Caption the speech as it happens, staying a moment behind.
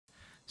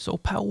So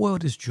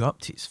Palworld has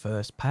dropped its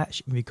first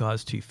patch in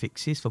regards to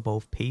fixes for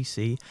both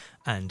PC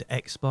and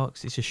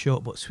Xbox. It's a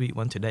short but sweet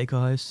one today,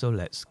 guys, so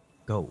let's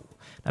go.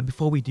 Now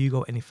before we do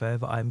go any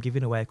further, I'm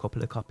giving away a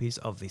couple of copies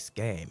of this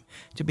game.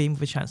 To be in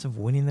with a chance of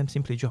winning them,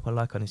 simply drop a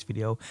like on this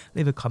video,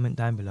 leave a comment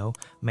down below,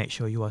 make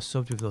sure you are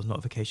subbed with those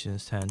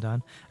notifications turned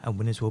on, and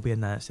winners will be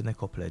announced in a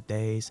couple of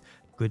days.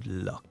 Good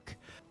luck.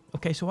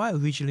 Okay, so I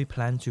originally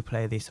planned to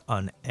play this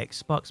on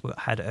Xbox, but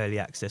had early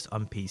access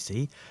on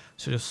PC,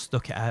 so just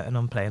stuck it out and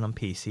I'm playing on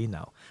PC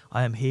now.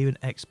 I am hearing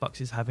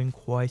Xbox is having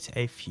quite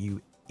a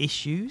few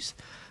issues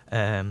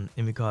in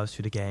regards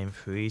to the game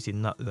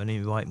freezing, not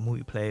running right,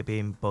 multiplayer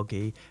being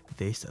buggy,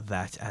 this,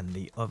 that and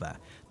the other.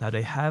 Now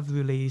they have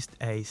released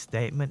a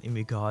statement in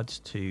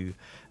regards to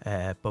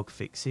bug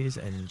fixes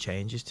and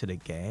changes to the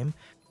game.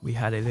 We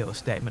had a little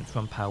statement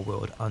from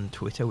Palworld on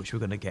Twitter, which we're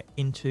going to get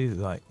into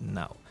right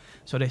now.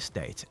 So they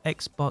state,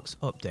 Xbox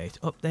update.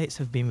 Updates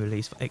have been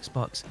released for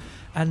Xbox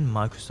and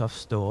Microsoft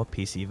Store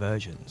PC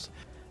versions.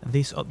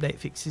 This update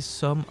fixes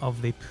some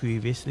of the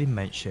previously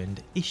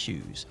mentioned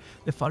issues.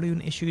 The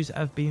following issues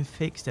have been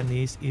fixed, and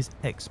this is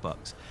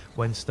Xbox.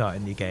 When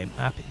starting the game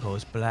app, it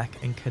goes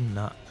black and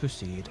cannot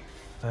proceed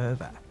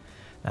further.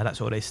 Now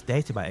that's all they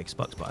state about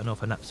Xbox, but I know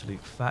for an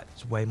absolute fact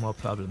there's way more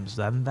problems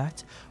than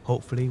that.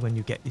 Hopefully when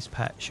you get this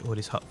patch or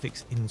this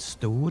hotfix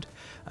installed,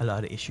 a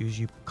lot of issues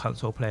you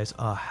console players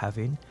are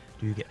having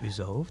do get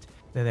resolved.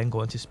 They're then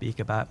going to speak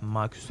about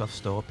Microsoft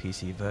Store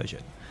PC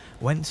version.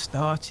 When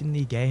starting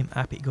the game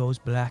app, it goes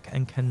black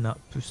and cannot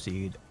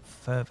proceed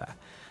further.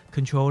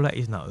 Controller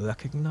is not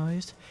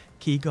recognized,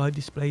 keyguard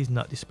display is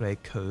not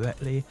displayed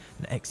correctly,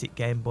 an exit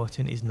game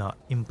button is not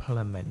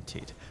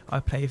implemented. I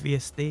play via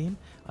Steam,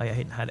 I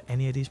ain't had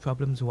any of these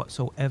problems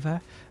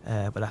whatsoever,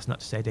 but that's not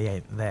to say they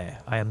ain't there.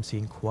 I am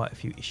seeing quite a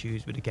few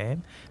issues with the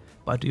game,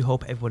 but I do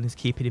hope everyone is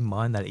keeping in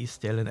mind that it is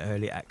still an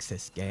early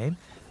access game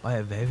by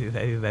a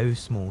very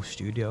small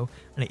studio,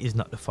 and it is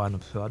not the final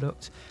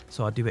product,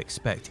 so I do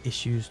expect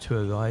issues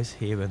to arise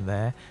here and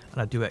there,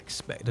 and I do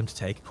expect them to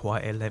take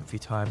quite a lengthy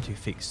time to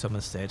fix some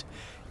of said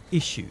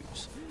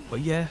issues.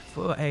 But yeah,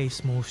 for a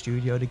small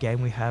studio, the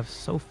game we have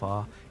so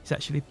far is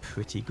actually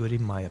pretty good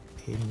in my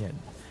opinion.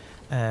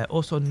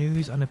 Also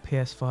news on the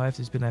PS5,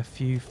 there's been a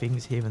few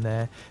things here and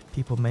there,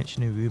 people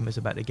mentioning rumours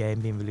about the game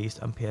being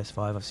released on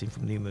PS5. I've seen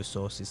from numerous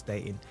sources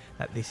stating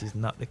that this is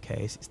not the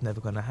case, it's never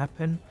going to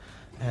happen,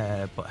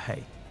 but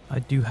hey, I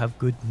do have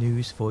good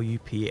news for you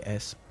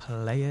PS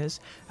players,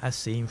 as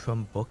seen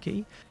from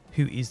Bucky,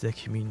 who is the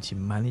community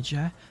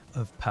manager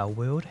of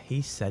Palworld.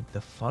 He said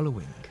the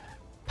following: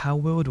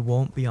 Palworld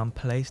won't be on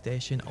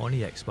PlayStation, only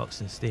Xbox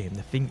and Steam.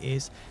 The thing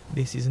is,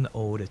 this is an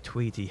older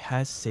tweet. He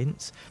has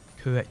since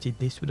corrected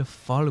this with the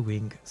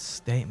following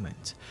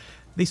statement.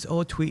 This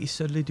old tweet is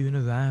suddenly doing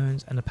the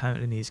rounds and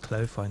apparently needs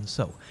clarifying.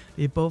 So,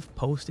 the above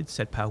posted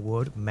said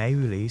Palworld may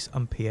release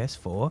on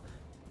PS4,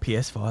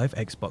 PS5,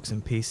 Xbox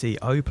and PC.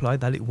 I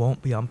replied that it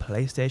won't be on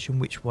PlayStation,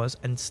 which was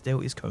and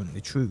still is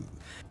currently true.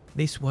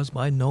 This was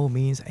by no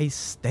means a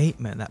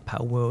statement that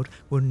Palworld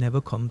will never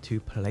come to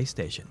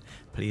PlayStation.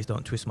 Please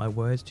don't twist my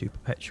words to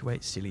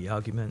perpetuate silly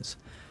arguments.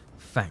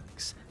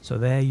 Thanks. So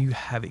there you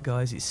have it,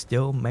 guys. It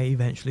still may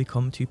eventually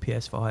come to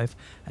PS5,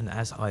 and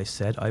as I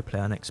said, I play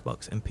on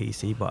Xbox and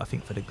PC, but I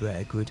think for the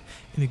greater good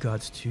in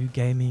regards to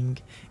gaming,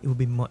 it would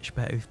be much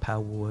better if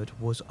Palworld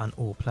was on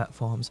all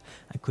platforms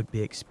and could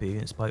be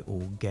experienced by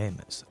all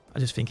gamers. I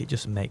just think it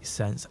just makes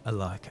sense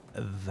like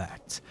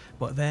that.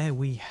 But there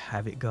we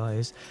have it,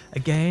 guys.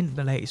 Again,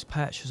 the latest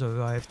patch has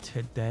arrived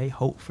today.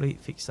 Hopefully it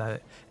fixes out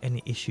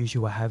any issues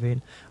you are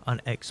having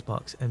on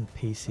Xbox and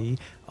PC.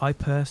 I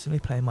personally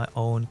play my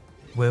own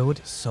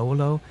world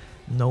solo,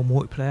 no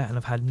multiplayer, and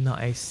I've had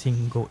not a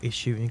single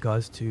issue in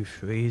regards to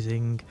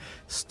freezing,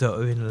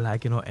 stuttering,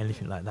 lagging or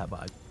anything like that. But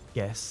I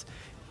guess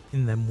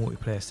in their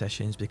multiplayer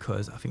sessions,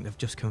 because I think they've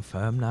just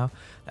confirmed now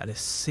that there's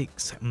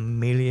 6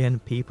 million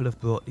people have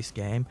bought this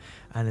game,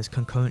 and there's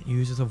concurrent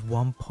users of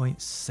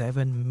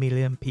 1.7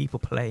 million people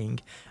playing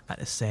at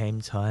the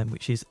same time,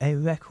 which is a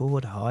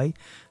record high.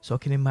 So I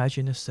can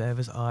imagine the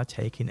servers are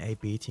taking a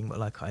beating, but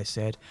like I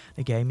said,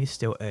 the game is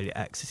still early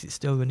access, it's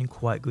still running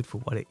quite good for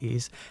what it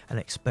is, and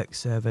expect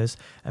servers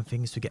and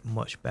things to get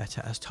much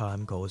better as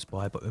time goes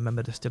by. But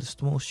remember, they're still a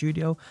small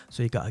studio,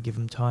 so you gotta give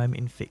them time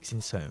in fixing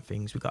certain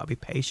things. We gotta be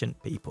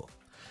patient, people.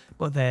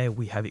 But there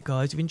we have it,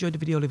 guys. If you enjoyed the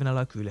video, leaving a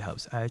like really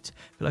helps out.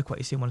 If you like what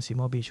you see and want to see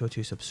more, be sure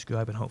to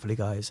subscribe, and hopefully,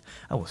 guys,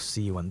 I will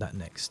see you on that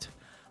next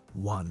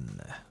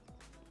one.